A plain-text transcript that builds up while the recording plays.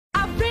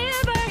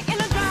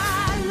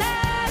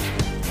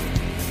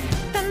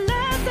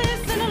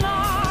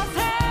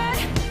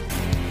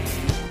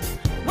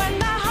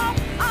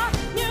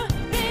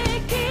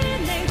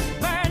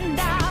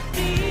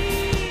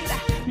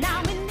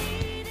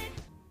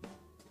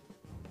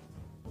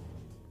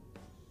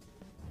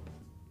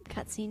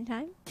cutscene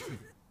time.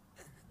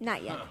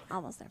 Not yet.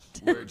 Almost there.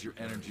 Where'd your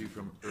energy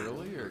from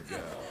earlier go?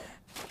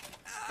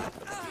 A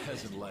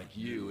peasant like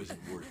you isn't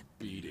worth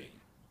beating.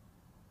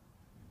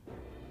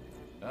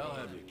 I'll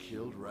have you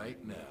killed right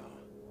now.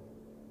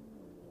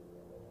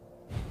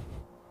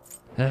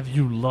 Have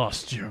you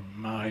lost your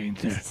mind?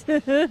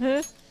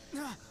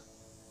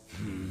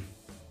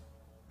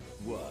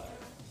 What?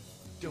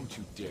 Don't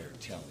you dare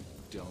tell me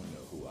you don't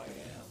know who I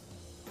am.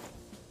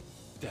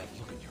 That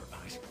look in your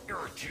eyes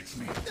irritates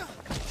me.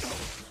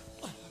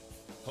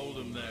 Hold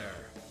him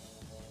there.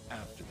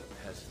 After the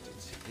peasant,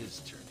 it's his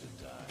turn to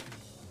die.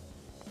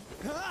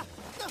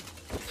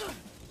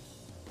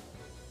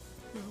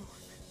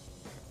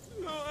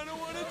 No, I don't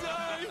want to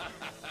die!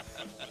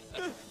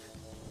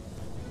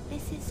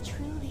 This is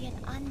truly an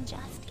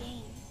unjust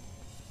game.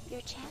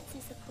 Your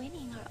chances of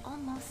winning are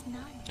almost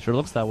none. Sure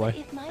looks that way.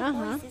 If my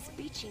voice is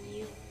reaching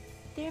you,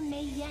 there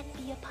may yet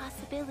be a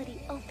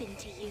possibility open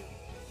to you.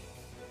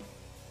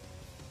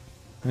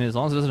 I mean, as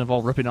long as it doesn't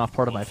involve ripping off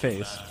part of my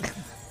face.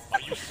 Are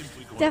you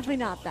simply going Definitely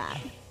not that.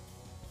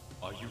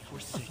 Are you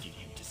forsaking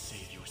him to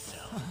save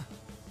yourself?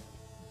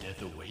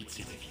 Death awaits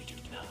him if you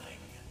do nothing.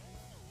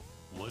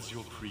 Was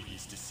your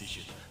previous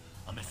decision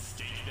a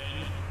mistake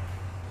then?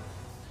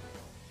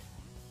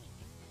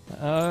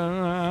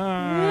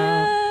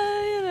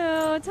 You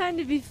know, time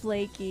to be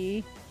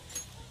flaky.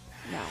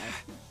 No.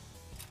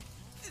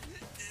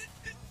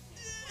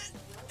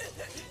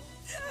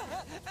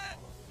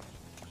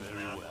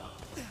 Very well.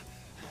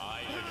 I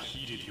have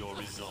heeded your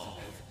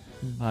resolve.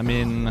 I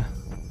mean,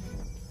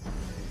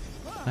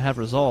 I have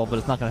resolve, but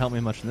it's not going to help me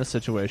much in this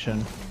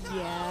situation.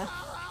 Yeah.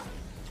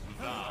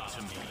 Vow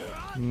to me.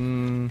 I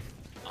am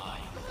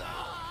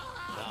thou.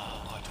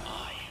 Thou art I.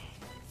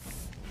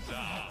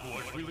 Thou who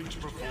art willing to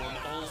perform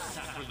all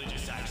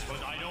sacrilegious acts for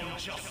thine own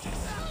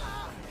justice.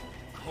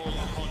 Call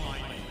upon my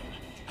name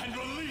and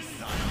release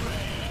thy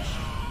rage.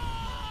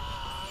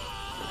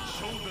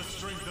 Show the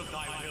strength of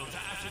thy will to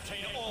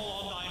ascertain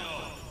all on thine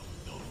own,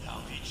 though thou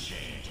be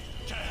chained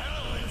to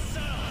hell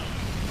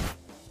itself.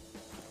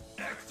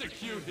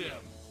 Execute him!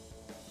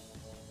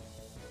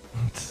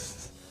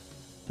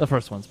 The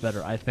first one's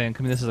better, I think.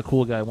 I mean, this is a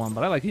cool guy one,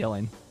 but I like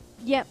yelling.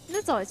 Yep,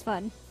 that's always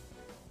fun.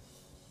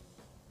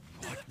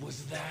 What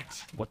was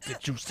that? What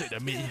did you say to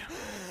me?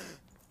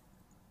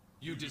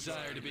 You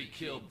desire to be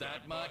killed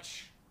that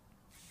much?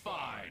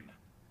 Fine.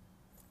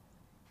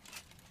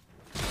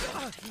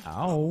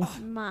 Ow.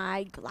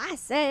 My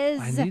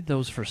glasses. I need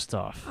those for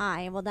stuff.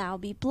 I will now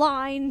be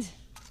blind.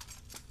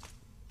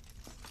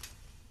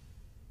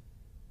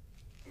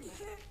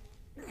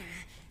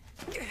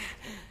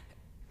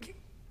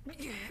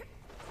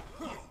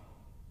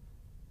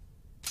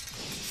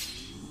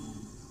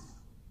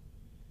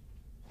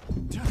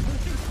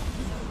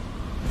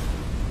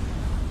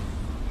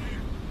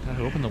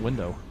 Gotta open the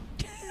window.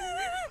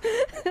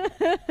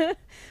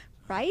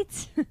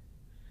 Right?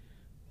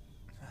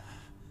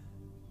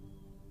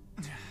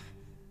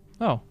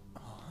 Oh.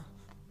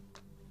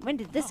 When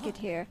did this get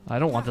here? I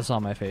don't want this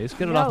on my face.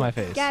 Get it off my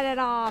face. Get it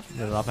off.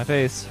 Get it off my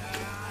face.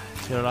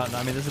 Get it off.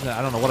 I mean, this is.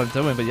 I don't know what I'm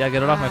doing, but yeah,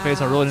 get it off my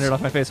face. I really need it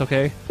off my face.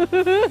 Okay.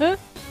 It's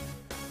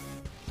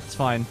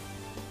fine.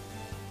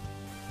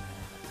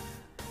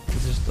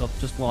 It's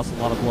just lost a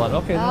lot of blood.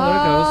 Okay, then there it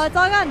Oh, goes. it's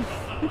all gone.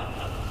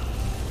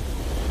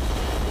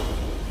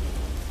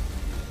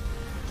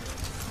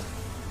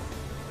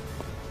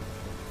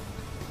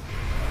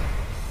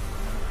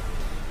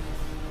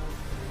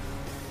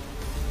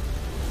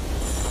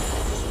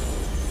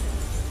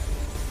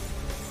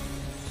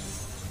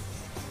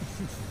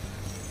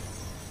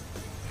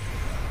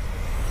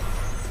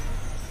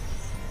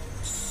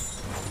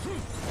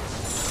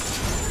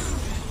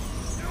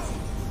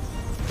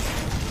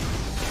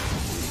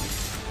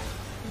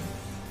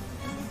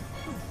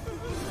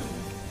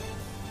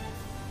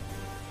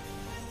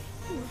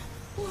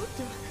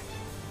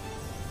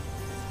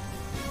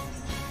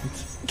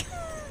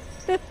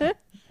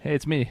 Hey,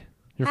 it's me,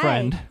 your Hi.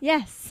 friend.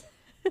 Yes.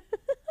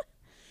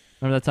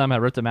 Remember that time I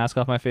ripped a mask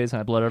off my face and I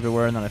had blood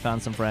everywhere, and then I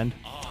found some friend?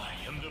 I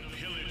am the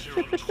pillager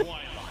of twilight.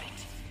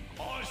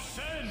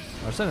 Arsene!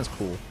 Arsene is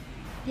cool.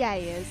 Yeah,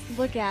 he is.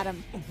 Look at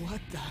him.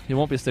 He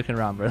won't be sticking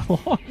around very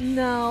long.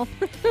 No.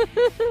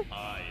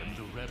 I am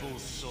the rebel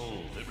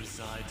soul that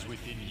resides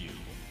within you.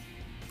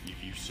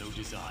 If you so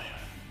desire,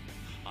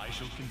 I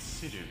shall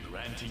consider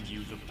granting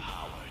you the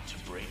power to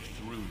break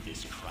through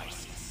this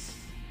crisis.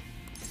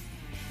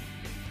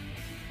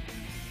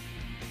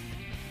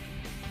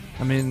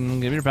 I mean,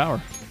 give me your power.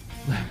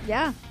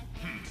 Yeah.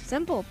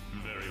 Simple.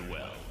 Very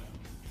well.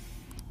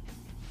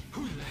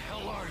 Who the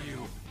hell are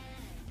you?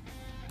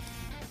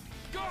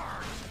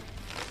 Guard!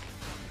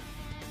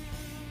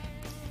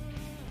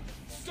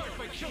 Start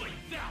by killing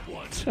that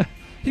one!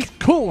 He's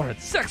cooler and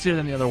sexier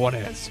than the other one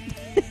is.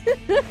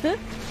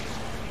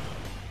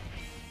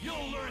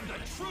 You'll learn the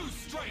true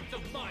strength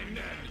of my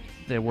men!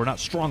 They were not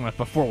strong enough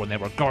before when they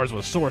were guards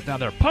with swords. Now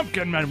they're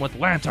pumpkin men with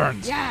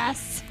lanterns.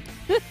 Yes.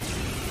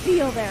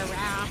 Feel their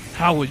wrath.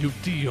 How will you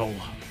deal?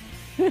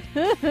 Detest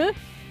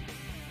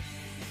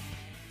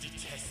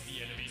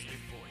the enemies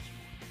before you.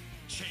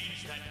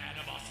 that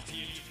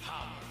animosity into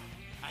power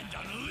and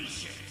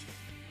unleash it.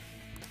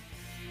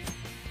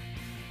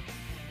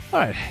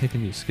 Alright, you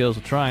can use skills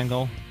with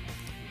triangle.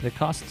 They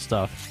cost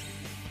stuff.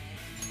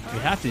 We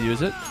have to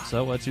use it,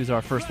 so let's use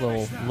our first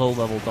little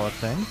low-level dark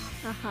thing.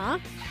 Uh-huh.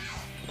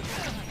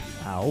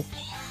 Ow.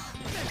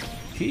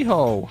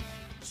 Hee-ho!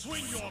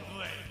 Swing your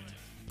blade.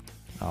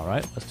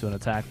 Alright, let's do an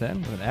attack then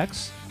with an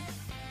X.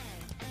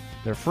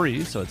 They're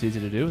free, so it's easy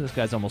to do. This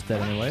guy's almost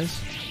dead anyways.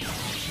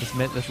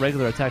 This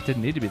regular attack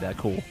didn't need to be that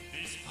cool.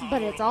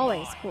 But it's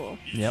always cool.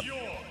 Yep. Yours.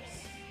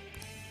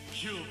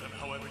 Kill them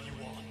however you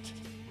want.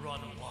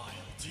 Run wild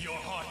to your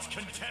heart's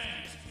content.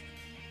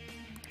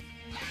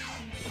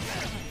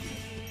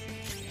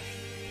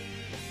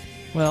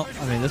 Well,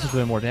 I mean, this is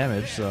doing more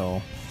damage,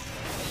 so...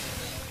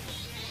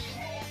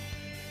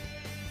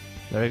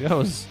 There he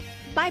goes.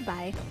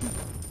 Bye-bye.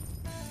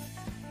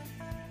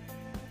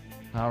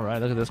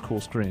 Alright, look at this cool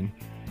screen.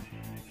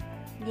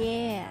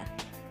 Yeah.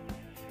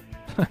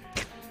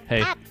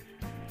 Hey, Ah.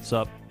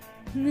 sup?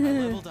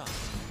 Leveled up.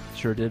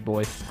 Sure did,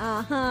 boy.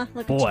 Uh-huh.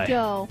 Look Boy. at you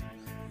go.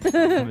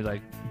 Let me,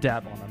 like,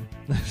 dab on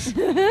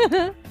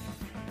him.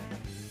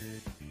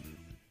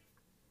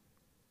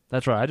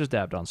 That's right, I just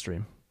dabbed on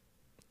stream.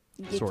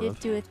 You Sort did of.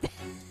 do it.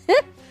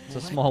 It's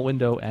a small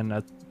window and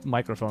a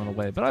microphone in the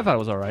way, but I thought it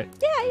was alright.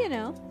 Yeah, you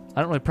know. I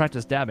don't really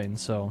practice dabbing,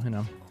 so, you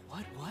know.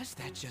 What was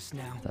that just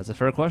now? That's a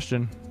fair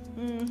question.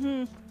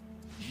 Mm-hmm.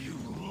 You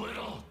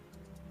little.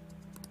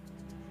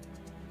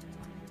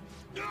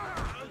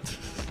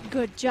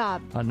 Good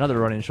job. Another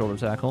running shoulder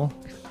tackle.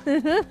 You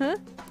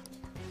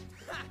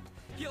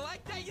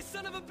like that, you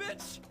son of a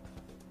bitch?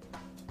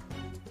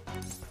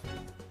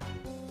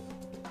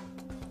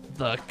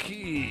 The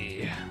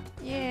key.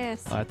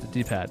 Yes. The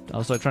D-pad. I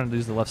was like trying to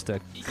use the left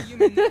stick. You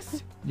mean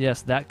this?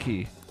 Yes, that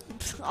key.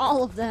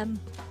 All of them.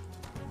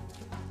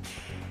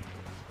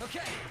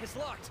 Okay, it's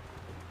locked.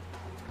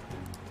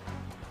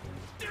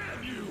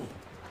 Damn you.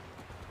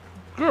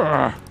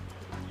 Grr.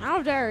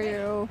 How dare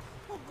you?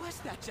 What was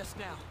that just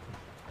now?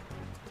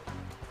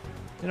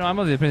 You know, I'm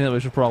of the opinion that we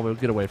should probably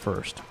get away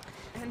first.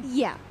 And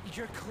Yeah.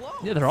 your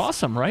clothes. Yeah, they're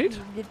awesome, right?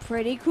 Did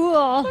pretty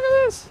cool. Look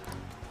at this.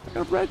 I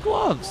got red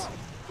gloves.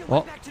 You're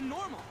Well, back to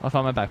normal. I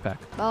found my backpack.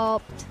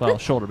 Oh. Well,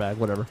 shoulder bag,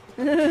 whatever.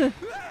 You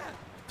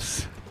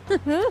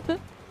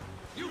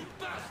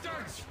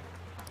bastards.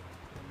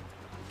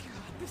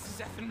 God, this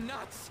is effing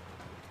nuts.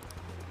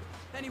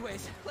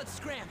 Anyways, let's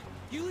scram.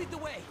 You lead the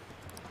way.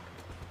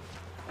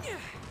 Yeah.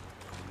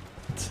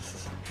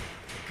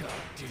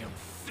 Goddamn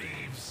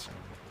thieves!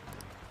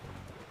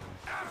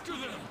 After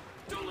them.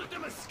 Don't let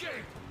them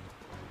escape.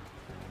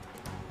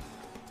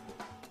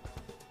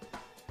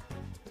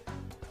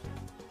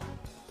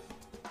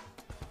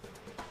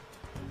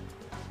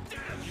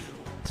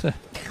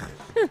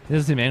 He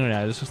doesn't seem angry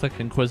now. He's just like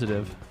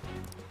inquisitive.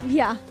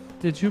 Yeah.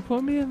 Did you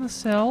put me in the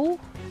cell?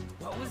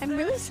 What was I'm that?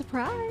 really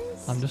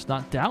surprised. I'm just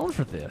not down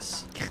for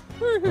this.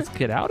 Let's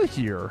get out of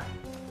here.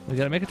 We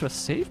gotta make it to a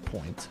save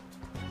point.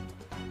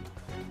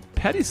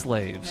 Petty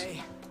slaves.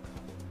 Hey.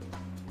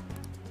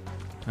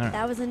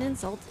 That was an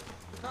insult.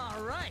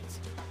 All right.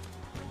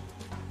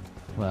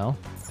 Well.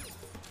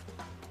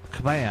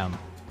 Kabam.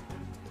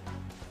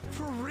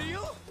 For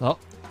real? Oh,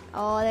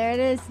 Oh, there it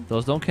is.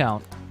 those don't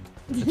count.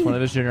 It's one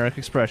of his generic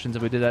expressions.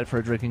 If we did that for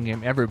a drinking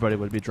game, everybody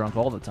would be drunk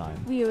all the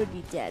time. We would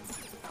be dead.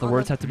 The On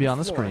words have to be on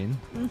the floor. screen.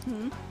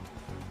 Mm-hmm.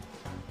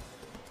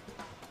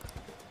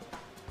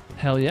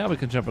 Hell yeah, we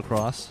can jump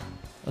across.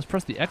 Let's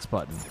press the X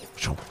button.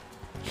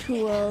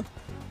 Cool.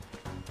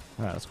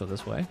 Alright, let's go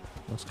this way.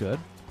 Looks good.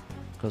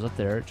 Goes up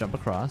there, jump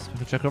across. We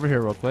can check over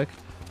here real quick.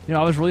 You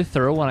know, I was really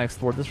thorough when I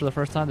explored this for the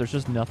first time. There's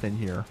just nothing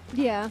here.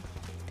 Yeah.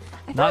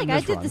 I feel Not in like I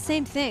this did run. the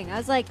same thing. I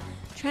was like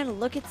trying to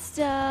look at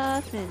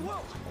stuff and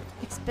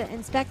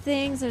inspect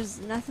things. There's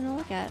nothing to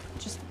look at.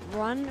 Just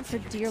run for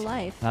dear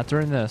life. Not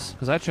during this,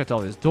 because I checked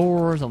all these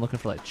doors. I'm looking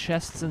for like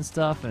chests and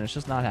stuff, and it's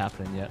just not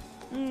happening yet.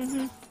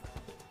 Mm-hmm.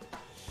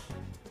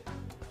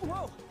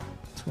 Whoa.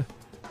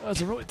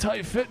 That's a really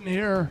tight fit in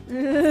here.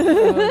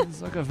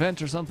 It's like a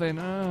vent or something.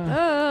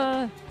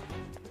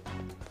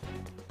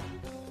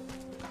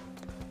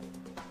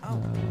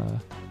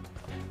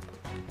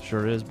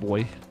 Sure is,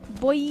 boy.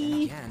 Boy.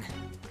 Again.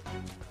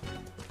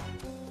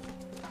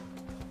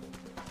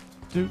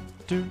 Do,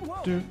 do,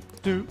 do,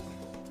 do.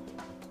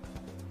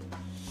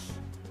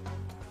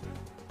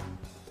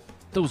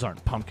 Those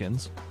aren't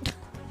pumpkins.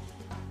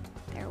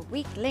 They're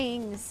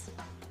weaklings.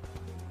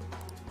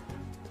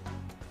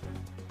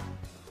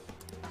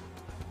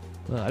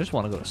 I just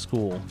want to go to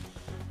school.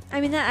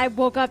 I mean, I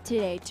woke up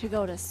today to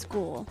go to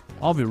school.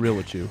 I'll be real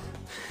with you.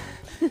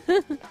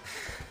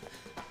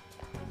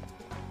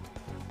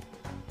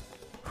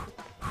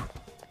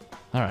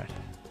 All right.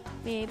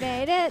 We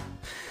made it.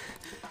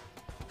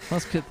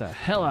 Let's get the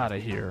hell out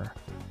of here.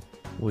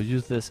 We'll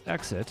use this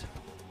exit.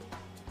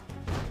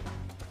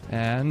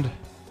 And...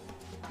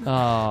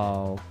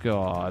 Oh,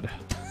 God.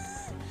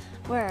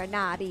 We're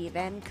not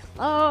even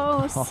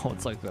close. Oh,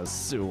 it's like the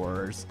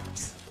sewers.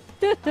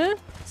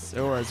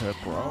 Sewers are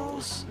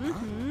gross.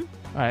 Mm-hmm.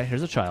 All right,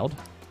 here's a child.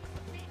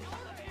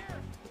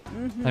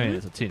 Mm-hmm. I mean,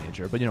 it's a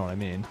teenager, but you know what I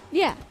mean.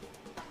 Yeah.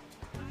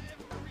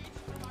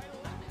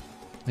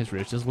 He's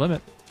reached his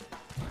limit.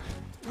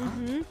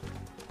 Mm-hmm.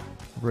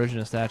 Version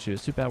of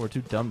statues. Too bad we're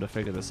too dumb to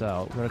figure this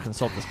out. We're gonna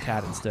consult this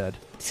cat instead.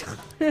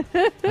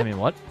 I mean,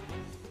 what?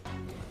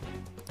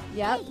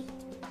 Yep.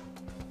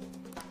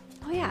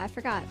 Oh yeah, I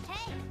forgot.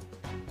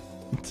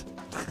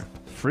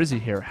 Frizzy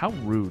hair. How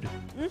rude.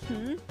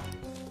 Mm-hmm.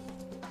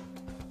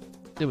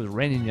 It was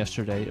raining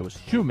yesterday. It was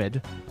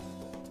humid.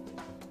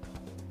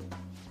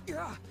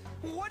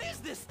 What is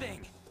this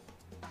thing?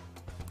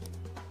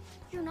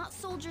 You're not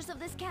soldiers of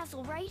this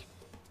castle, right?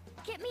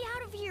 Get me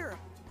out of here!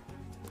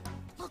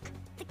 Look,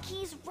 the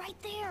key's right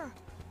there!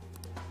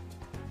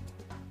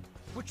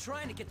 We're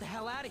trying to get the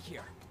hell out of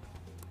here.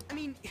 I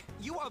mean,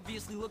 you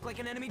obviously look like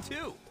an enemy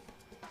too.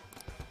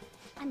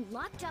 I'm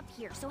locked up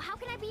here, so how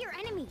can I be your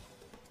enemy?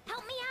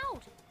 Help me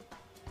out!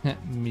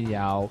 Me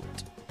out.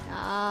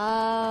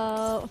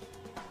 Oh.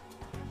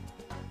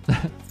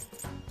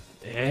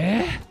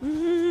 Eh?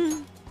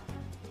 Mm-hmm.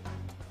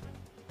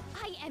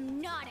 I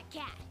am not a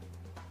cat!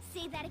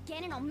 Say that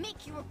again and I'll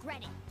make you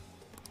regret it!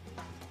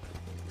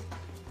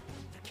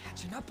 They're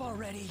catching up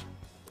already.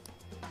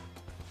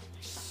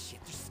 Shit,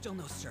 there's still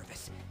no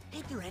service.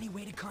 Ain't there any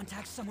way to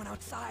contact someone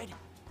outside?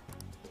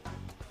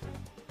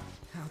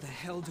 How the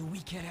hell do we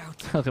get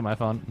out? Look at my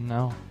phone.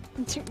 No.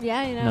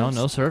 Yeah, you know.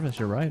 No service.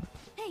 You're right.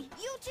 Hey,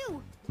 you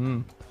too!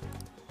 Hmm.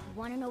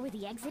 Wanna know where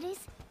the exit is?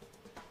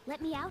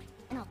 Let me out,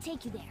 and I'll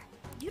take you there.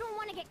 You don't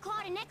want to get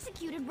caught and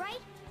executed, right?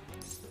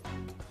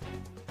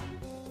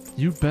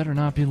 You better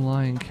not be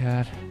lying,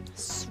 cat.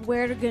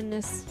 Swear to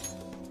goodness.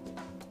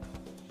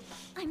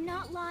 I'm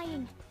not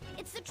lying.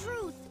 It's the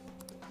truth.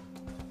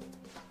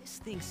 This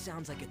thing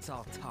sounds like it's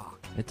all talk.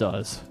 It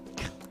does.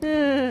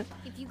 If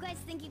you guys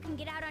think you can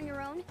get out on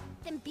your own,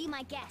 then be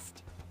my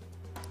guest.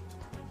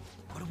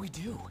 What do we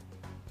do?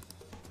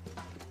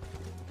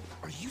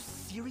 Are you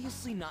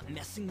seriously not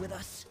messing with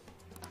us?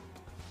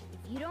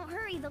 If you don't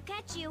hurry, they'll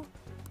catch you.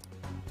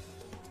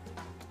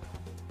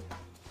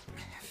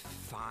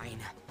 Fine.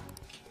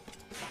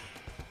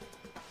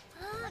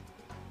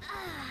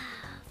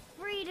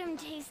 Freedom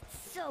tastes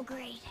so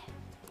great.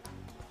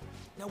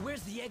 Now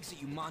where's the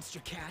exit, you monster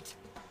cat?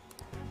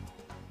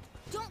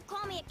 Don't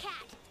call me a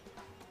cat.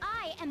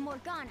 I am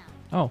Morgana.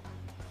 Oh.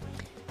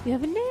 You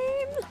have a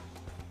name?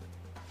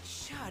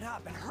 Shut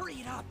up and hurry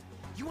it up.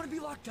 You want to be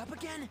locked up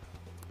again?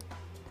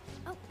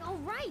 Oh, all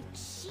right.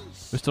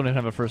 Sheesh. We still didn't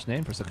have a first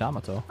name for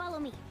Sakamoto. Follow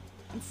me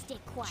and stay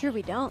quiet. Sure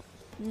we don't.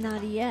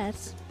 Not yet.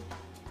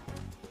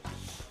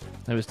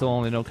 And we still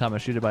only know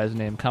Kamoshida by his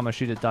name.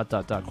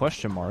 Kamoshida ...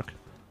 question mark.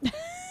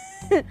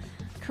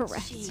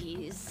 Correct.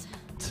 Jeez.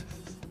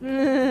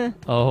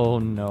 Oh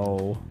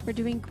no. We're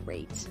doing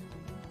great.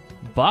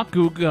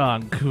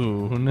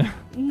 Bakugan-kun.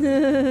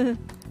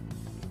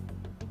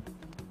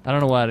 I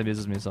don't know why it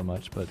amuses me so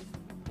much, but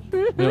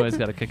we always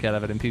got a kick out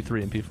of it in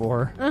P3 and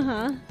P4.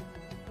 Uh-huh.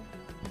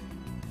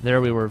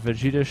 There we were,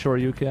 Vegeta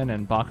Shoryuken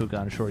and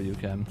Bakugan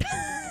Shoryuken.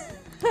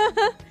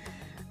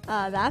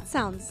 That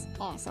sounds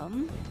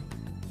awesome.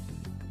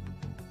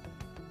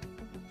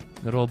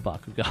 Good old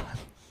Bakugan.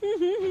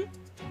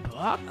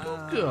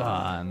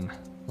 Bakugan.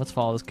 Let's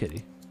follow this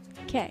kitty.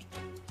 Okay.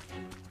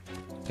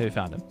 Okay, we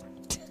found him.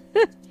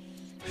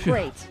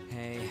 Great.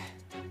 Hey.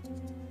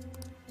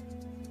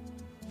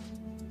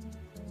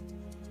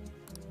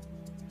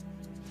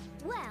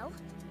 Well,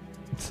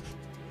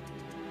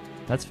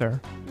 That's fair.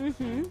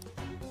 Mm-hmm.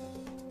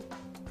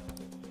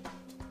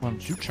 Why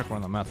don't you check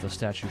around the mouth of the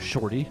statue,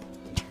 shorty?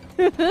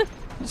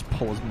 Just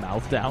pull his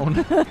mouth down.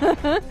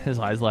 His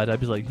eyes light up.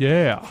 He's like,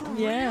 yeah,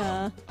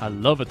 Yeah. I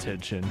love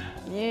attention.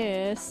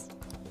 Yes.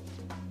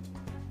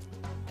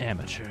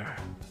 Amateur.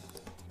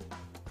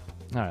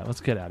 All right,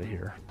 let's get out of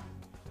here.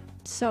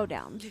 So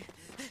down.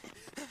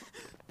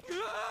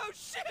 Oh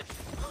shit!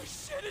 Oh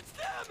shit, it's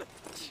them!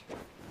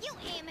 you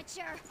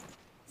amateur.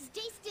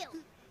 Stay still.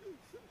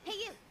 Hey,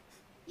 you.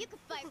 You can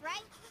fight,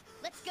 right?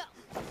 Let's go.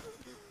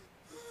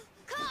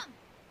 Come.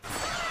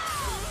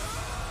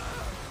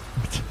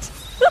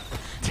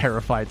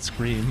 Terrified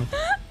scream.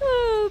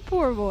 Oh,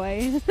 poor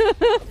boy. We're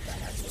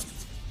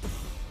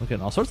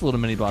getting all sorts of little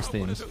mini boss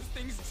One of themes. those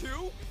things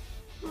too?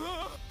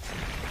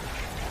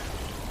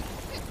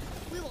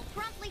 We will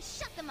promptly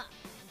shut them up.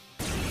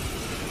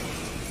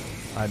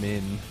 I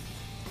mean,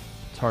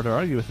 it's hard to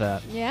argue with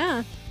that.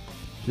 Yeah.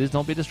 Please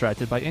don't be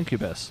distracted by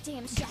Incubus.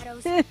 Damn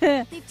shadows. They've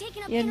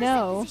taken up You intercept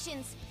know.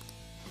 positions.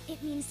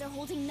 It means they're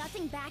holding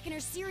nothing back and are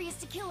serious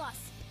to kill us.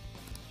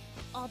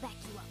 I'll back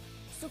you up.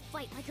 So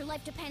fight like your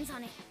life depends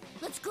on it.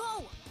 Let's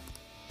go!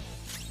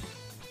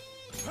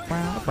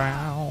 Bow,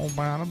 bow,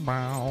 bow,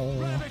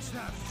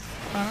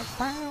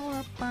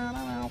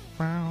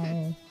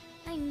 bow.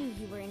 I knew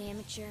you were an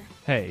amateur.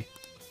 Hey,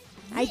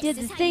 I did This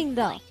the is how thing, you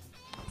though. fight.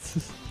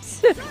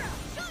 Show your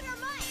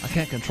might! I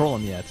can't control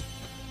him yet.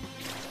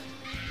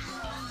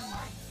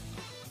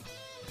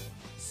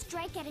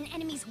 Strike at an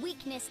enemy's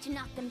weakness to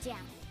knock them down.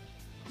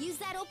 Use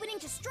that opening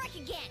to strike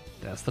again.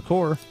 That's the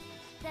core.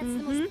 That's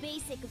the most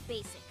basic of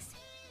basics.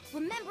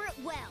 Remember it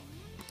well.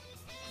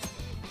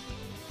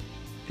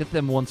 Get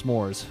them once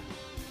mores.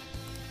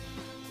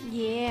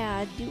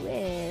 Yeah, do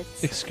it.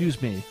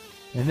 Excuse me.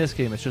 In this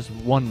game, it's just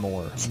one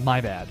more.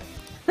 My bad.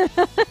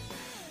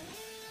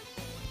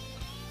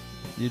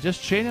 You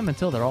just chain them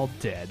until they're all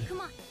dead.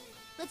 Come on,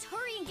 let's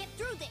hurry and get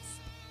through this.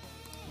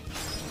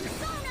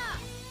 Persona!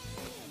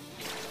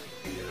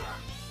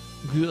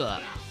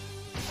 Ugh.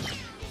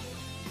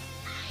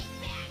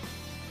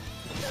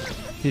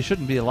 He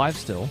shouldn't be alive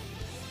still.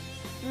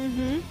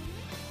 Mm-hmm.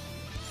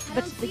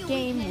 But the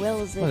game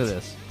wills it. Look at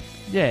this.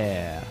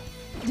 Yeah.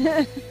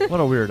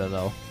 What a weirdo,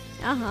 though.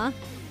 Uh-huh.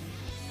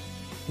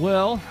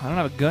 Well, I don't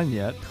have a gun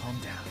yet. Calm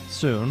down.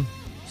 Soon.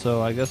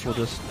 So I guess we'll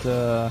just,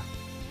 I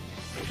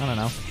don't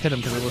know, hit him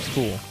because it looks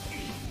cool.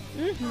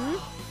 Mm-hmm.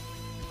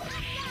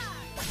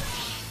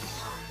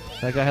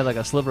 That guy had like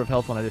a sliver of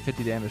health when I did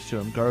 50 damage to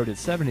him. Garo did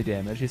 70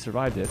 damage. He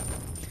survived it.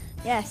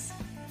 Yes.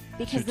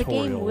 Because the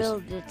game Tutorials.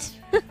 willed it.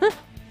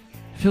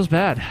 Feels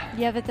bad.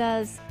 Yep, it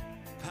does.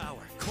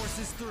 Power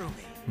courses through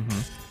me.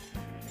 Mm-hmm.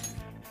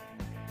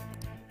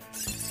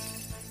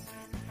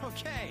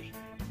 Okay.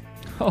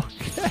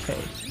 Okay.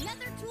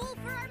 Another tool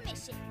for our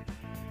mission.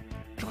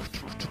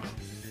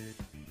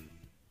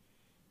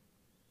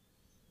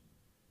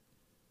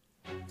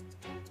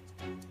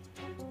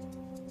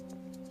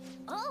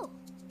 Oh,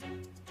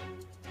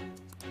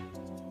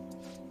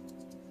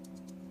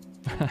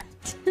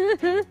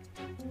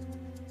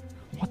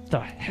 What the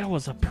hell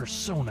is a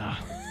persona?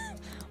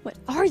 What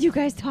are you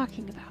guys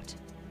talking about?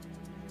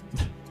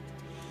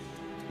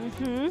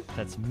 Mm-hmm.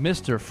 That's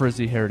Mr.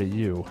 Frizzy Hair to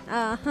you.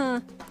 Uh-huh.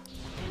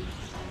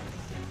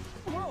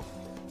 Whoa.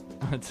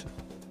 What?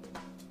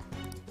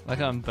 Like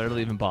I'm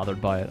barely even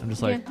bothered by it. I'm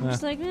just like, yeah,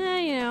 just like, you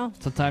know.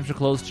 sometimes your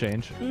clothes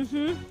change.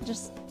 Mm-hmm.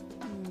 Just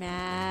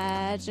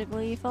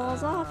magically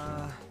falls off.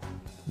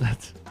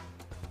 That's.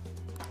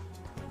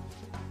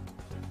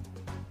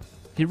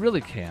 He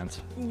really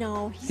can't.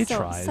 No, he's He so,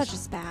 tries. such a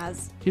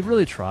spaz. He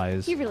really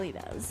tries. He really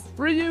does.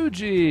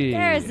 Ryuji!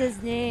 There's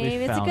his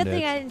name. It's a found good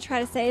thing it. I didn't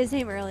try to say his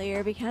name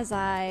earlier because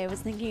I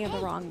was thinking of the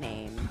wrong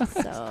name.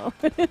 So.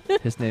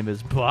 His name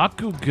is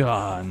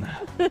Bakugan.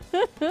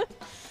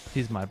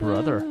 He's my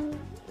brother.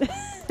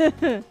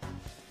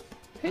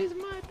 He's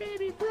my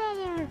baby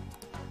brother.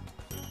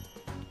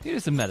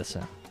 Here's some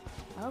medicine.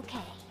 okay.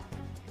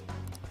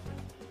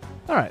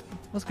 Alright,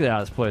 let's get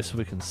out of this place so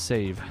we can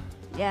save.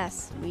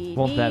 Yes, we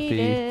Won't need that be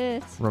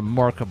it.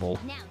 remarkable?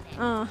 Now then.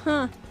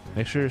 Uh-huh.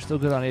 Make sure you're still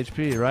good on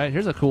HP, right?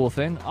 Here's a cool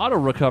thing. Auto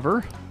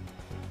recover.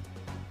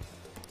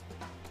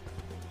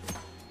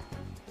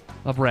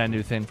 A brand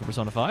new thing for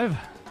Persona 5.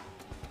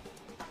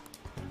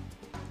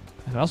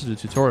 I can also do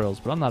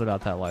tutorials, but I'm not about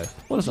that life.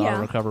 We'll just Yeah.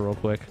 auto recover real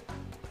quick.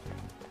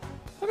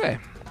 Okay.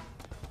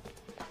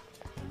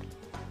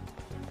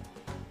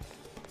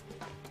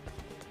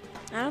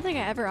 I don't think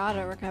I ever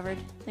auto-recovered.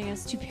 I think I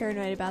was too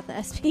paranoid about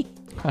the SP.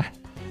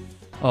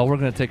 Oh, we're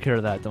going to take care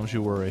of that. Don't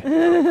you worry.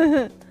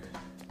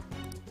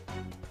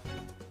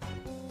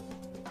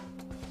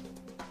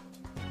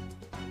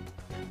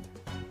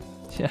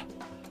 Yeah.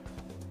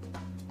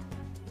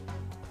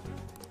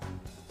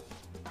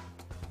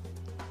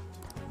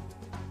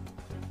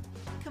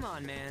 Come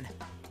on, man.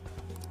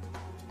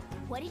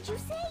 What did you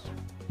say?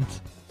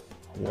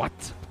 What?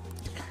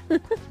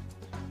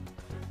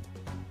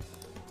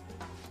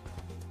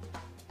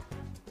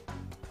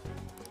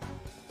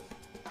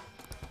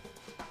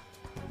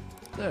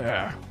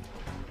 There.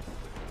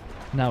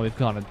 Now we've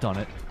gone and done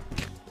it.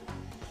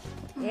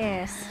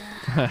 Yes.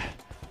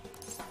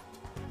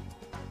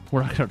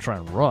 We're not going to try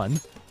and run.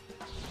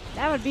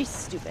 That would be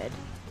stupid.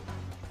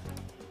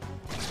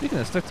 Speaking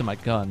of stick to my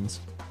guns.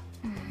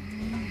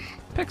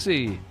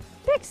 Pixie!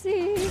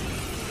 Pixie!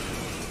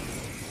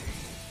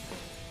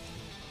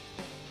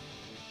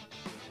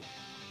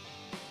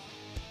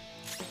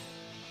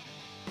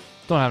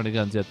 Don't have any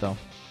guns yet, though.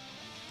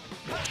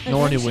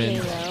 Nor any Eventually,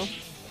 wind.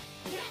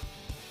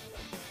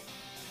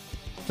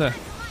 though. Tuh.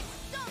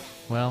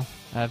 Well,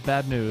 I have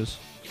bad news.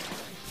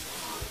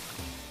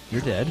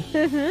 You're dead.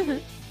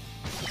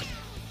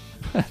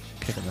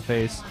 Kick in the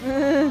face.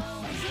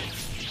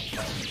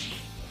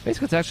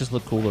 Basic attacks just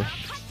look cooler.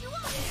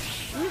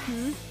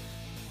 Mm-hmm.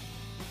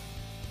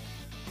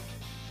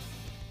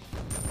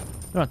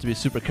 We don't have to be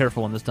super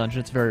careful in this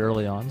dungeon. It's very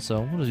early on,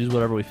 so we'll just use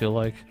whatever we feel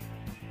like.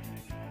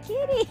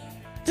 Kitty!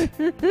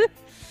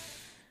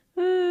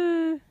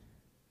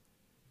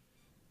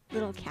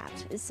 Little cat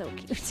is so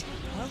cute.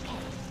 Okay.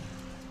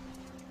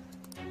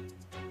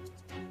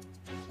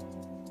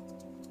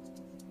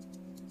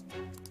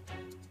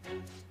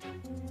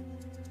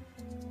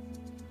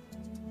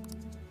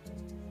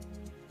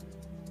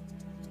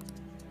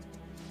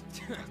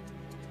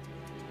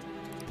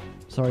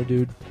 Sorry,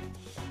 dude.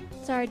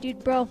 Sorry,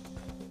 dude, bro.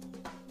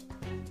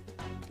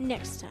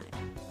 Next time.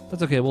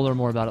 That's okay. We'll learn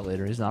more about it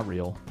later. He's not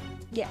real.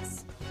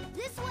 Yes.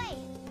 This way.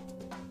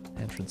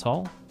 Entrance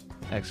hall.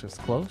 Exit's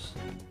close.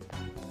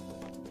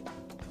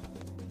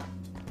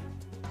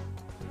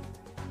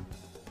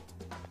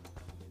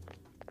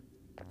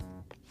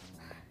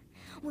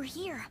 We're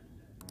here.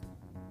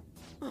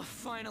 Oh,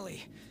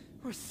 finally.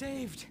 We're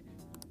saved.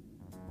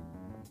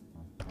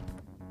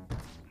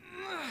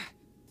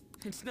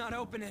 It's not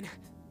opening.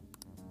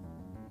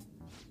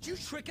 Did you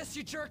trick us,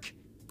 you jerk?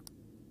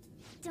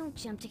 Don't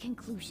jump to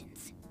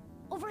conclusions.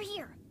 Over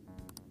here.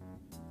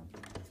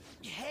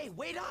 Hey,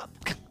 wait up!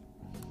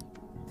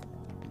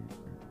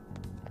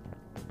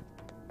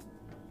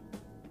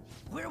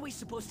 Where are we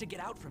supposed to get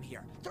out from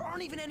here? There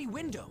aren't even any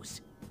windows.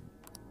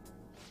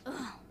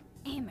 Ugh,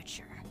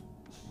 amateur.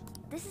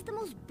 This is the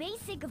most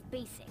basic of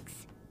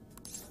basics.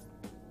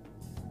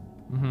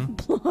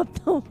 Blow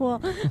up the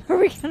wall. Are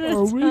we gonna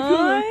Are we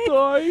die? gonna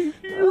die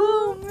here?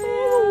 Oh, I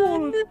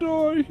don't wanna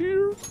die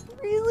here.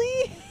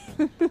 Really?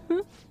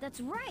 That's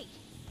right.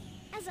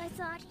 As I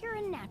thought, you're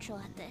a natural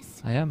at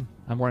this. I am.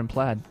 I'm wearing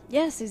plaid.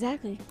 Yes,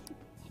 exactly.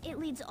 It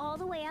leads all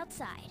the way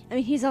outside. I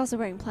mean, he's also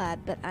wearing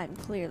plaid, but I'm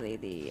clearly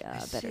the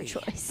better see.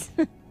 choice.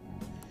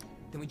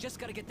 Then we just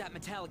gotta get that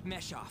metallic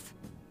mesh off.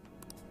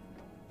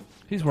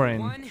 He's wearing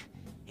One,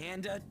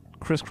 and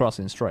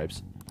crisscrossing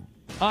stripes.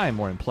 I'm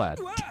wearing plaid.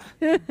 ah!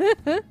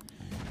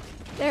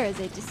 There is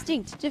a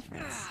distinct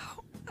difference.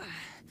 Ow.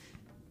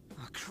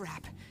 Oh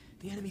crap.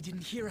 The enemy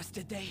didn't hear us,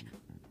 did they?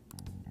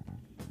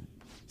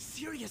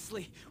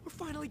 Seriously, we're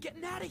finally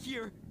getting out of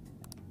here.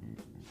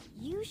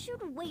 You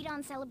should wait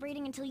on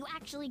celebrating until you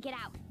actually get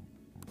out.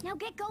 Now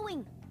get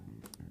going.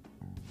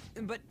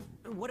 But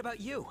what about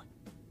you?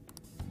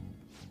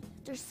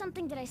 There's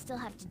something that I still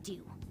have to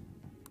do.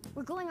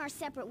 We're going our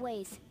separate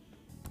ways.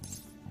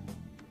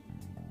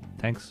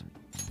 Thanks.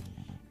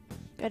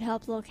 Good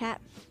help, little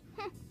cat.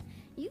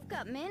 You've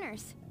got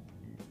manners.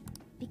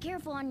 Be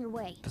careful on your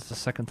way. That's the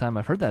second time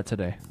I've heard that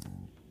today.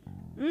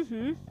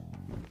 Mm-hmm.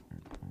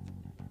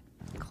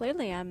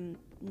 Clearly,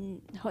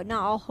 not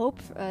all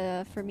hope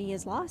for me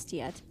is lost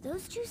yet.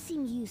 Those two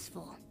seem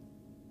useful.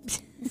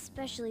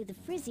 Especially the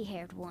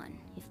frizzy-haired one,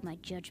 if my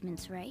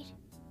judgment's right.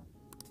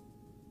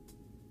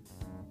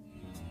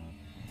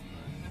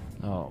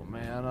 Oh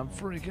man, I'm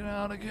freaking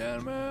out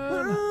again,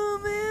 man. Oh,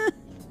 man.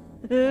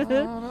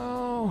 Oh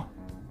no.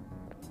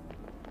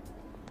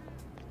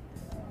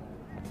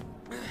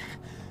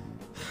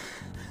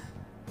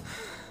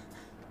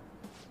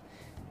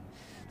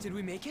 Did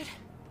we make it?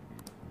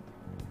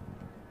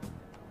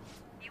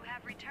 You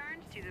have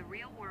returned to the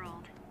real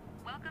world.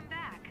 Welcome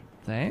back.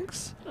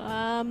 Thanks.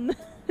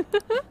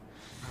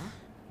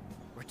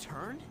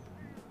 Return?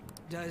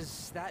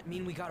 Does that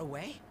mean we got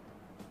away?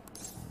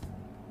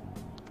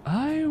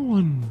 I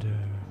wonder.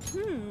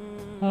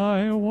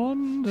 I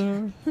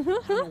wonder. I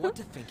don't know what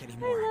to think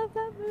anymore. I love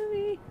that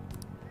movie.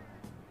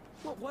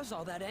 What was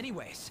all that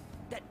anyways?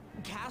 That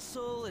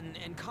castle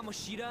and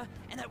Kamoshida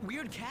and that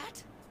weird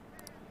cat?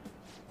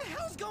 What the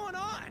hell's going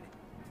on?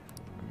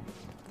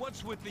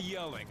 What's with the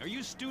yelling? Are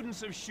you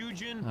students of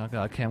Shujin? Oh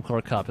god,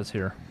 Camcorder Cop is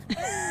here.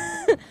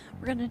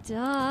 We're gonna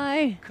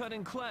die.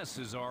 Cutting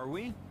classes, are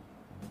we?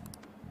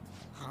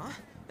 Huh?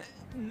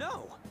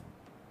 No.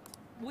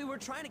 We were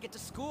trying to get to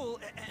school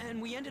and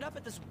we ended up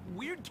at this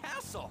weird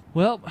castle.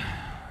 Well,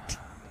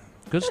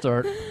 good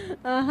start.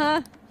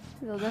 Uh-huh.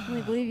 They'll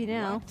definitely believe you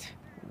now.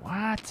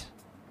 What?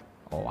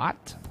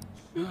 What?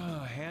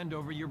 Hand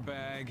over your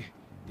bag.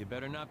 You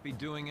better not be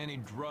doing any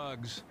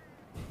drugs.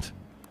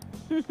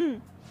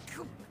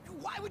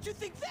 Why would you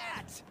think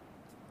that?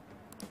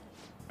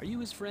 Are you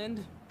his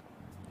friend?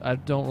 I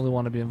don't really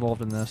want to be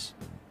involved in this.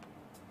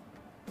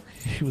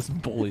 He was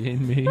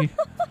bullying me.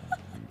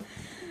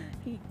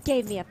 He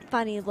gave me a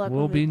funny look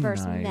We'll when we be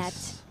first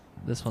nice.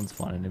 This one's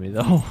funny to me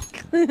though.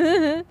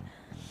 met.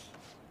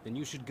 Then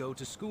you should go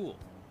to school.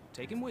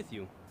 Take him with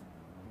you.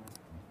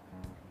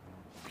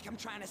 Like I'm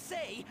trying to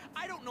say,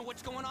 I don't know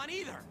what's going on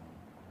either.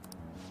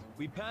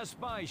 We passed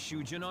by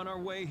Shujin on our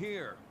way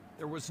here.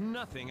 There was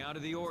nothing out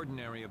of the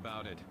ordinary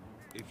about it.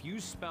 If you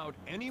spout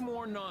any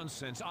more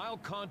nonsense, I'll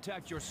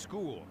contact your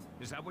school.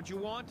 Is that what you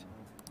want?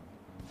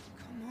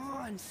 Come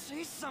on,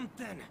 say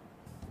something.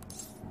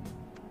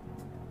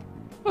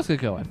 Let's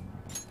get going.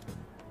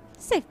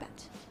 Safe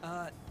bet.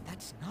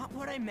 That's not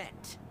what I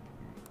meant.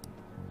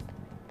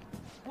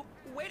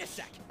 Wait a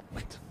sec.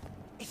 What?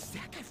 Is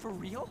that guy for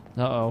real?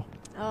 Uh-oh.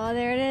 Oh,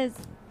 there it is.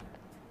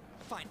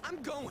 Fine,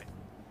 I'm going.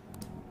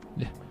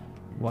 Yeah.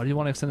 Why do you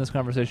want to extend this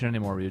conversation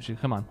anymore, Ryuichi?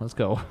 Come on, let's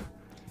go.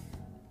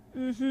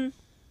 Mm-hmm.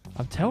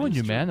 I'm telling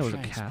you, Minister man, there of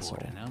was a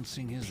Transport castle.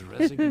 announcing his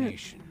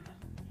resignation.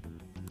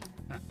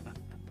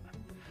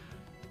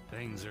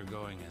 Things are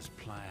going as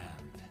planned.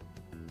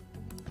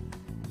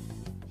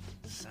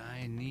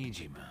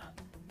 Sainijima.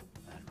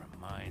 That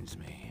reminds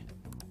me.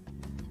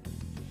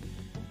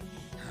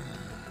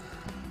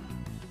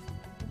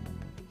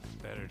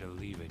 Better to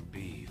leave it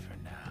be for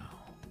now.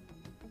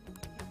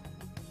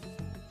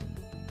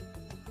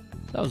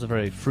 That was a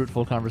very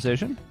fruitful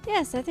conversation.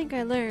 Yes, I think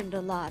I learned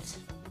a lot.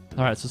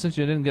 All right, so since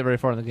you didn't get very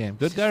far in the game,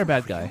 good guy or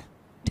bad guy?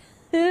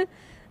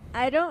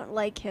 I don't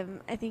like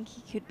him. I think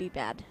he could be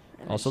bad.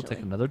 Also, eventually.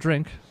 take another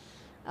drink.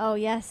 Oh,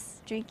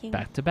 yes. Drinking.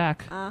 Back to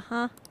back.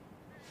 Uh-huh.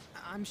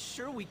 I'm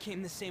sure we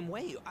came the same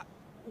way.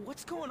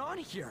 What's going on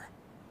here?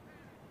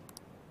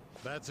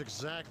 That's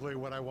exactly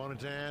what I wanted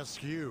to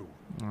ask you.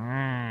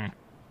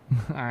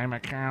 I'm a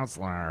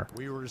counselor.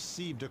 We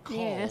received a call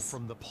Yes.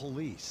 from the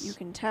police. You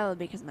can tell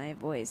because my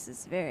voice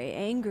is very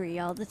angry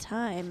all the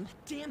time.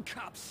 Damn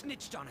cop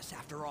snitched on us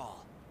after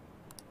all.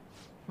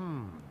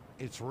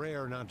 It's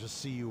rare not to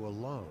see you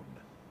alone.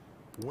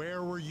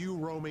 Where were you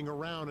roaming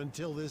around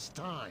until this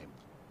time?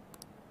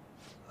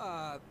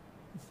 A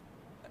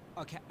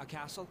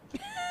castle?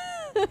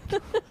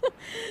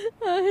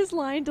 His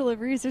line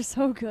deliveries are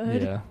so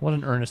good. Yeah, what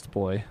an earnest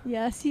boy.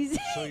 Yes, he's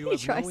So you he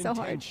have tries no so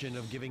hard. intention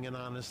of giving an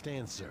honest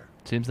answer.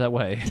 Seems that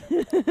way.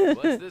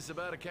 What's this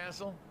about a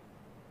castle?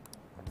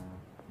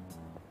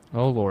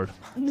 Oh, Lord.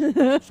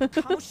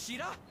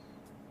 Kamoshida?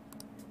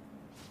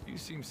 You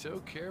seem so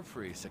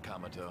carefree,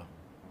 Sakamoto.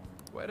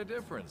 Quite a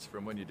difference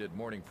from when you did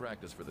morning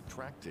practice for the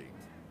track team.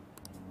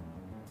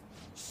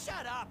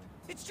 Shut up!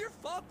 It's your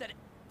fault that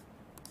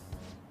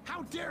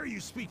How dare you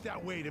speak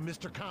that way to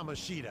Mr.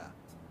 Kamoshida?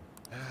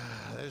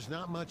 There's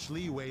not much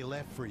leeway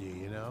left for you,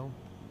 you know?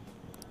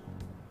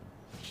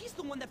 he's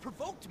the one that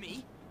provoked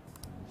me.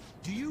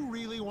 Do you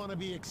really want to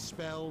be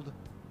expelled?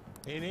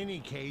 In any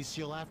case,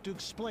 you'll have to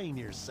explain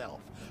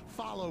yourself.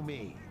 Follow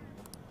me.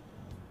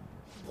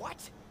 What?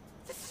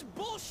 This is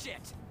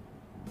bullshit!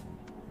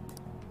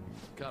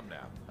 Come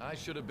now, I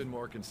should have been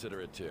more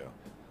considerate too.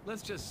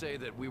 Let's just say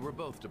that we were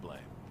both to blame.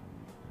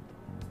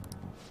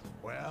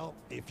 Well,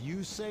 if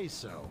you say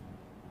so.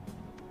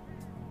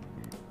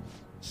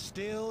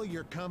 Still,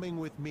 you're coming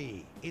with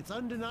me. It's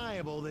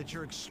undeniable that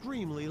you're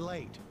extremely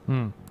late.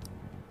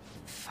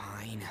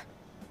 Fine.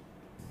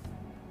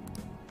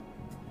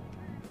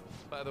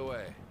 By the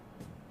way,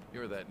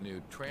 you're that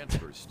new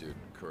transfer student,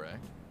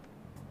 correct?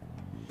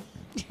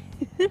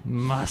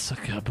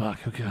 Masaka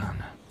Bakugan.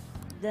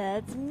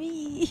 That's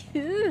me.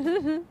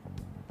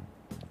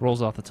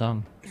 Rolls off the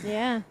tongue.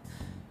 Yeah.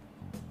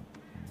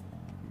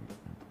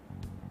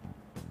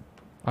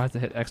 I have to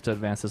hit X to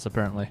advance this,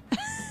 apparently.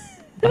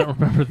 I don't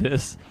remember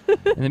this.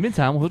 In the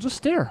meantime, we'll just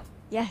stare.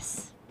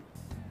 Yes.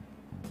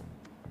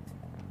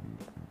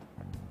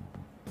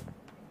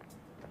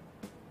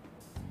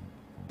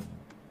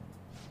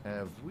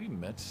 Have we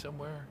met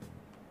somewhere?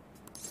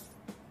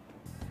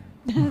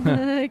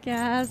 The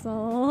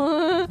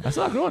castle. I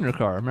saw a girl in your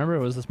car. Remember, it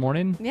was this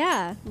morning?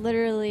 Yeah,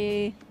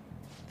 literally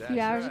a That's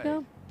few hours right.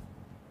 ago.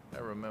 I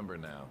remember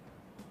now.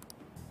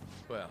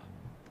 Well,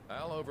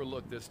 I'll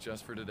overlook this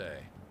just for today.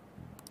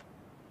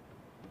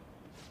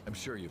 I'm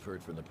sure you've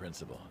heard from the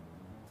principal.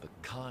 But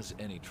cause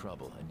any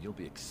trouble and you'll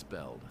be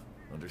expelled.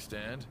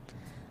 Understand?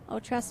 Oh,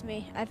 trust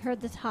me, I've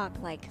heard the talk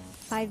like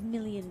 5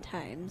 million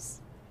times.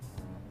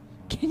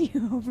 Can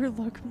you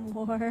overlook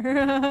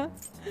more?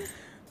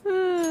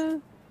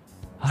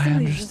 I Some of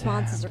these understand.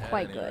 responses are At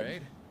quite any good.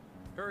 rate,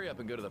 hurry up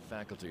and go to the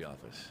faculty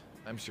office.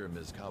 I'm sure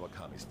Ms.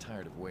 Kawakami's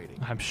tired of waiting.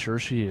 I'm sure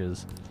she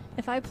is.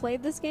 If I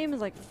played this game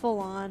as like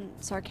full-on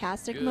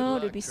sarcastic Good mode,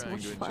 luck it'd be so trying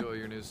much to fun. enjoy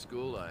your new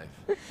school life.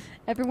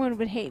 Everyone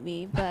would hate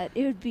me, but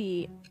it would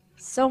be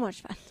so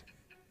much fun.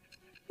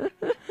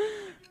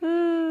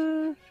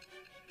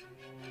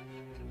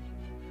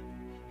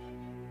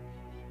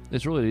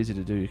 It's really easy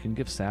to do. You can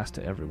give sass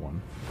to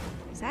everyone.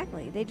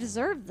 Exactly. They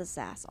deserve the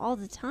sass all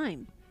the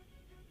time.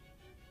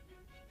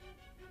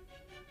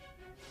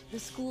 The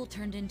school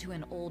turned into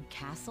an old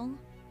castle?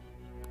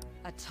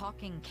 A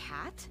talking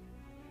cat?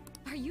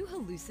 Are you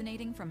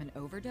hallucinating from an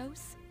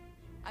overdose?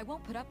 I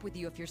won't put up with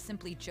you if you're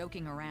simply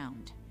joking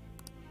around.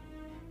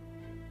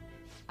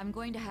 I'm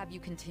going to have you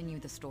continue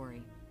the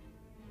story.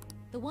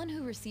 The one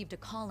who received a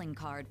calling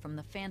card from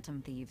the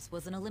Phantom Thieves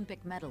was an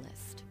Olympic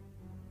medalist.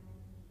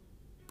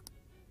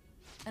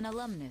 An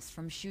alumnus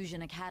from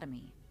Shujin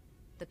Academy.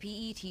 The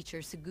PE teacher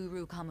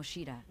Suguru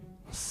Kamoshida.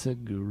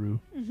 Siguru.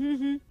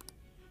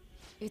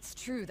 It's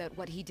true that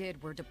what he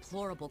did were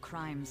deplorable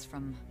crimes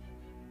from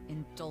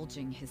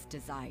indulging his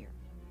desire.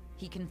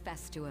 He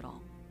confessed to it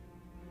all.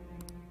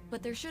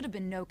 But there should have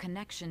been no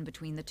connection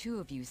between the two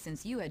of you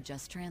since you had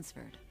just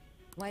transferred.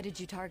 Why did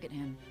you target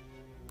him?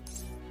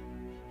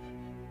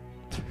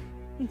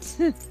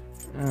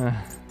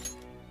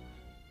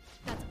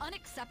 That's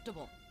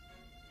unacceptable.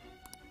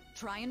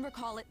 Try and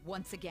recall it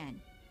once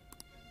again.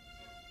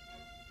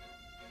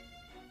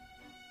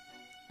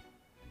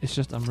 It's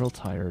just, I'm real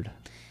tired.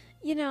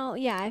 You know,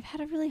 yeah, I've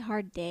had a really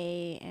hard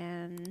day,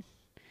 and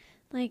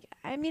like,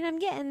 I mean, I'm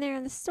getting there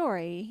in the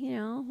story, you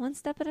know, one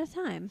step at a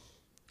time.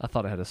 I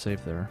thought I had a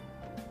save there.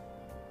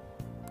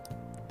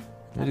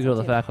 Need to That's go to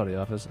the it too. faculty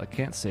office. I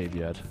can't save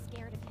yet.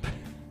 Scared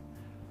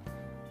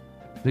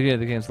of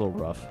The game's a little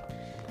rough.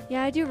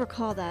 Yeah, I do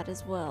recall that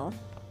as well.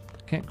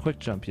 Can't quick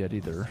jump yet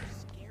either.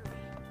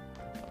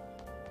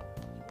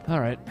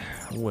 Alright,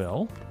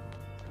 well,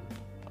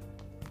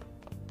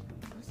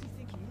 Who's he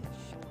thinking he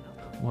is showing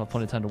up? we'll have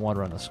plenty of time to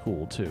wander around the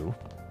school, too.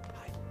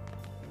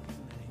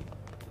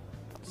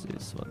 Let's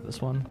see,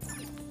 this one?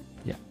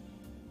 Yeah.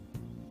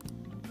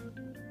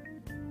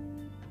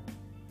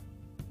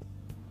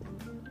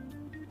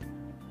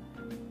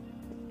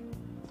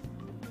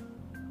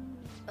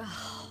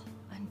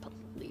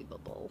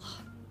 Unbelievable.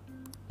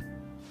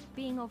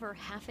 Being over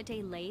half a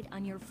day late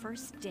on your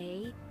first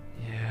day?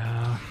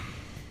 Yeah.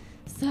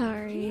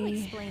 Sorry. Can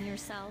you explain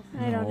yourself?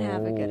 I don't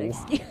have a good No.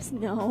 excuse.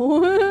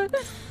 No.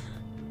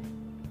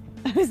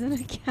 I was in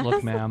a castle.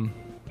 Look, ma'am,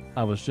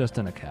 I was just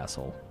in a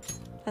castle.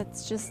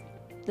 That's just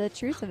the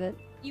truth of it.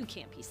 You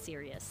can't be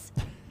serious.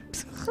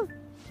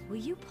 Will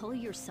you pull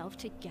yourself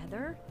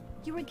together?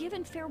 You were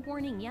given fair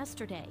warning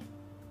yesterday.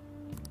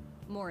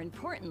 More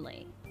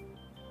importantly,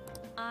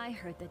 I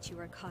heard that you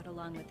were caught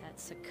along with that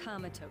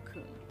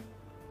Sakamoto-kun.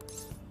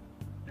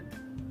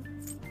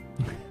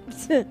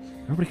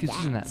 Everybody keeps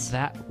using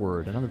that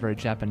word, another very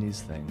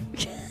Japanese thing.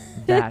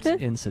 That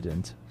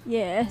incident.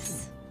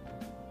 Yes.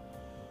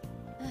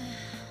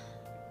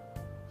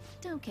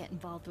 Don't get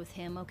involved with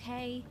him,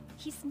 okay?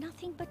 He's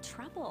nothing but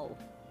trouble.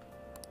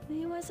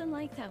 He wasn't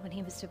like that when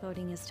he was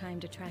devoting his time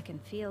to track and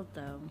field,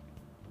 though.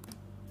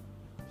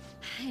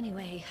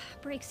 Anyway,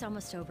 break's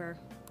almost over.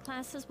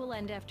 Classes will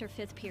end after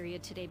 5th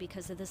period today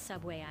because of the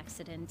subway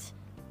accident.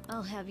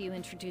 I'll have you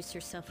introduce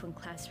yourself when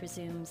class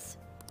resumes.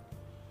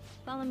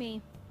 Follow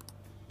me.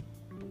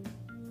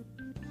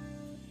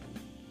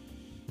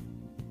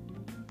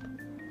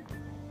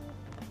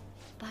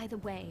 By the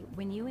way,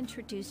 when you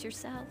introduce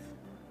yourself,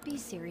 be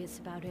serious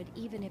about it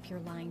even if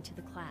you're lying to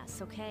the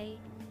class, okay?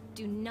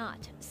 Do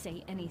not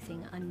say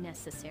anything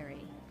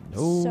unnecessary.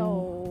 No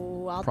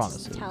So I'll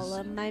promises. just tell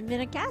him I'm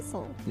in a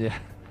castle. Yeah.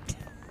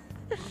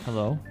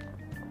 Hello.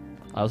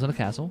 I was in a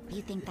castle.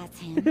 You think that's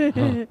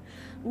him?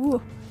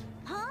 Ooh.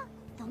 Huh?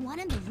 The one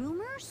in the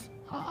rumors?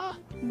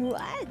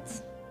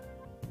 What?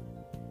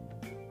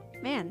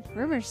 Man,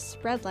 rumors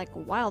spread like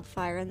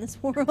wildfire in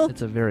this world.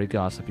 It's a very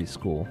gossipy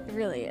school. It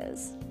really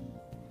is.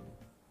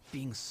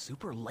 Being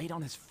super late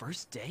on his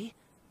first day?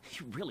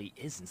 He really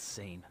is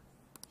insane.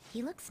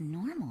 He looks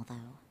normal,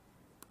 though.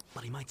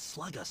 But he might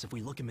slug us if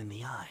we look him in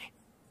the eye.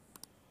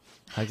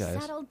 Hi, guys.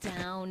 Settle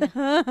down.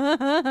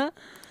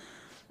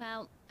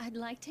 Well, I'd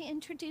like to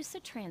introduce a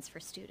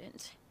transfer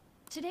student.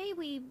 Today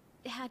we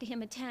had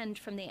him attend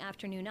from the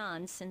afternoon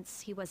on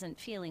since he wasn't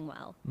feeling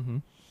well.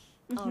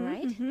 All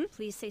right,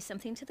 please say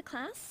something to the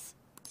class.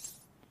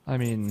 I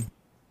mean,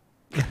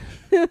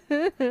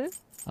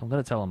 I'm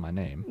gonna tell him my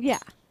name. Yeah.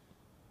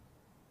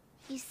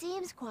 He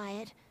seems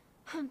quiet,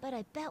 but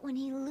I bet when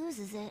he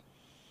loses it...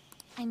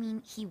 I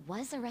mean, he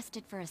was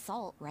arrested for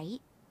assault, right?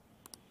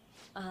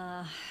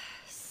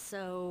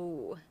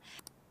 So...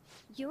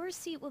 Your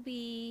seat will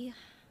be...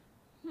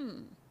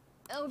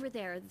 over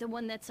there, the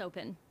one that's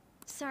open.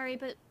 Sorry,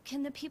 but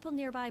can the people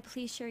nearby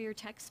please share your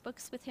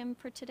textbooks with him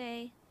for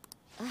today?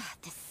 Ugh,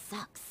 this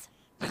sucks.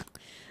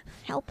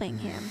 Helping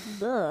him.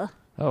 Ugh.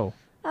 Oh,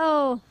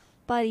 Oh,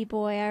 buddy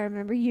boy, I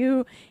remember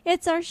you.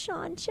 It's our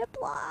Sean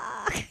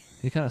Chiplock.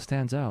 he kind of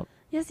stands out.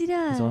 Yes, he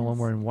does. He's the only one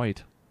wearing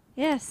white.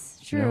 Yes,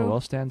 true. You know who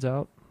else stands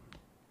out?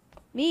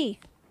 Me.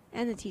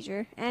 And the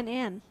teacher. And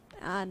Anne.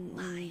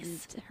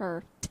 And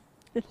her.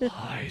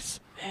 Lies.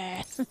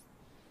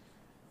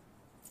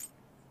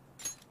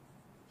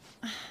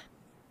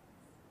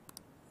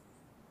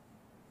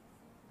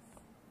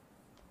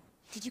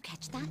 Did you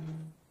catch that?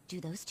 Do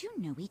those two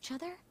know each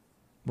other?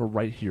 We're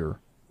right here.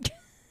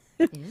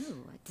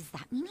 Ew, does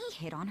that mean he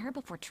hit on her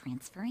before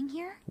transferring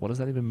here? What does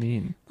that even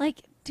mean? Like,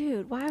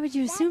 dude, why would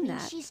you assume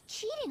means that? she's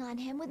cheating on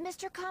him with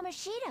Mr.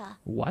 Kamoshida.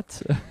 What?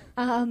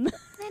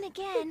 Then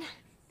again,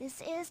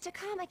 this is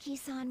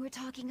Takamaki-san we're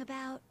talking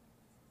about.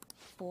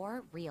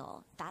 For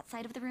real, that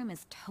side of the room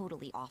is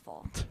totally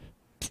awful.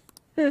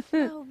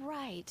 Oh,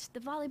 right. The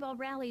volleyball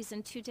rally's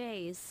in 2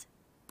 days.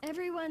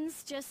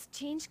 Everyone's just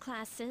changed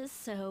classes,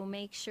 so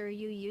make sure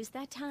you use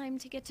that time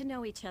to get to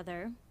know each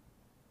other.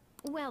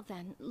 Well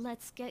then,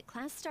 let's get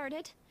class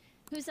started.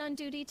 Who's on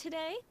duty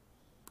today?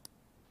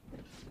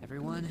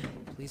 Everyone,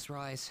 please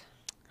rise.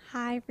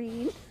 Hi,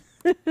 Reen.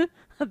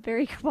 A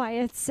very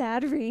quiet,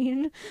 sad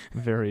Reen.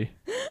 Very.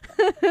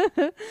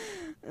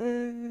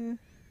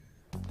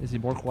 Is he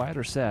more quiet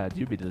or sad?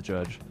 You be the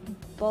judge.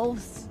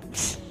 Both.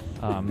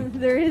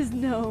 There is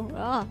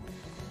no...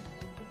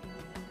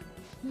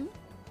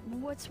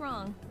 What's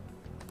wrong?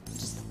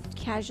 Just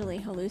casually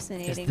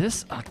hallucinating. Is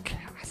this a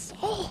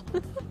castle?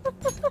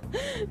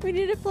 We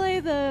need to play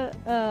the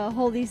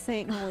Holy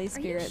Saint, Holy you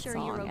Spirit sure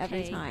song you're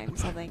every okay? time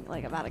something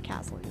like about a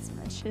castle is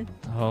mentioned.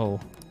 Oh.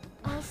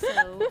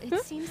 Also,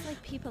 it seems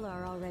like people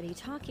are already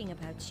talking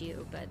about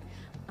you, but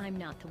I'm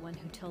not the one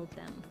who told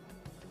them.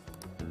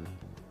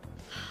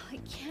 I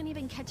can't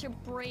even catch a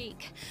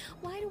break.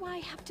 Why do I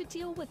have to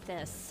deal with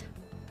this?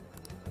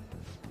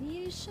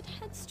 You should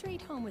head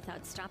straight home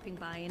without stopping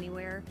by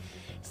anywhere.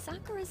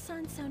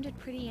 Sakura-san sounded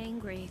pretty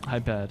angry. I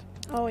bet.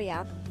 Oh,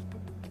 yeah.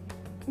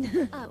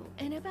 Oh,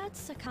 and about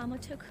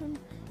Sakamoto-kun,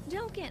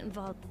 don't get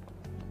involved.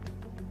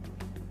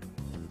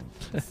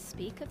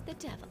 Speak of the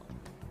devil.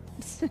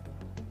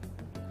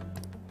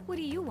 What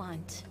do you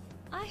want?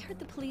 I heard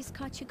the police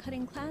caught you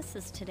cutting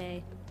classes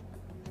today.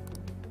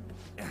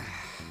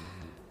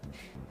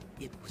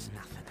 It was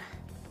nothing.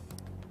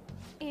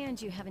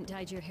 And you haven't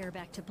dyed your hair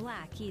back to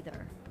black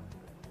either.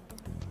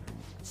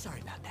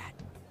 Sorry about that.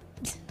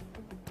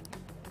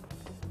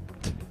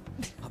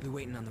 I'll be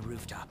waiting on the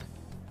rooftop.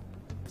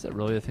 Is that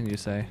really the thing you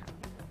say?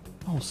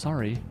 Oh,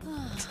 sorry.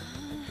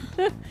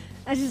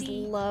 I just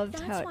See, loved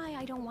that's how it why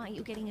I don't want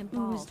you getting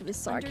involved. oozed with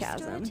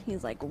sarcasm. Understood?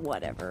 He's like,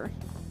 whatever.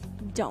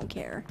 Don't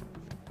care.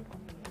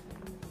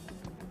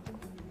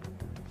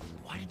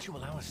 Why did you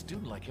allow a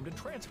student like him to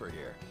transfer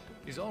here?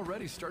 He's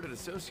already started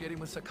associating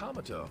with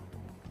Sakamoto.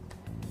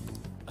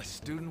 A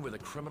student with a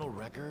criminal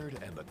record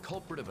and the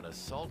culprit of an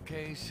assault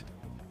case?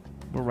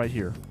 We're right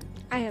here.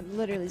 I am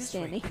literally This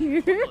standing rate,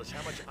 here. regardless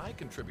how much I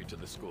contribute to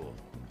the school.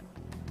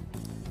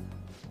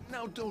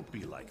 Now don't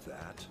be like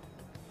that.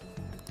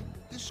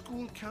 This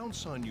school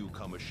counts on you,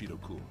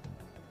 Kamoshida-kun.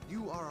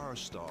 You are our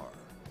star.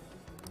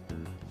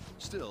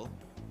 Still,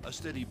 a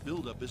steady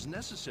build-up is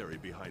necessary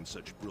behind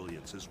such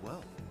brilliance as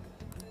well.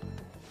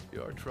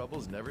 Your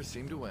troubles never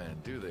seem to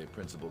end, do they,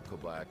 Principal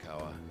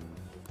Kobayakawa?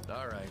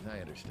 All right, I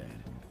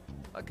understand.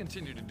 I'll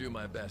continue to do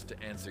my best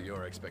to answer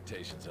your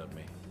expectations of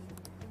me.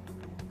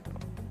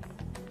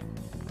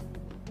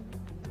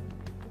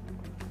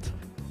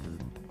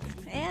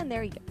 And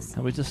there he goes.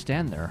 And we just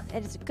stand there.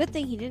 And it's a good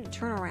thing he didn't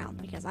turn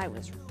around because I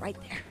was right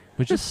there.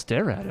 We just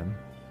stare at him.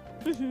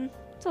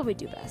 That's what we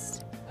do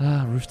best.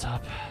 Ah,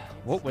 rooftop.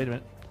 Whoa, wait a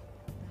minute.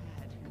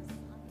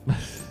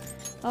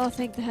 Oh,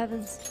 thank the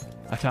heavens.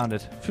 I found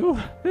it. Phew.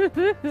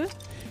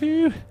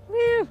 Phew.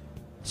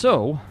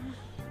 So,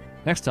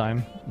 next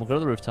time, we'll go to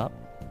the rooftop.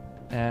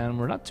 And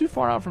we're not too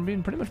far out from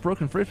being pretty much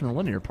broken free from the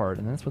linear part.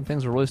 And that's when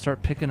things will really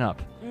start picking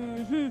up.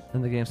 Then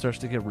the game starts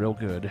to get real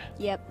good.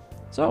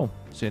 Yep. So,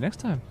 see you next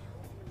time.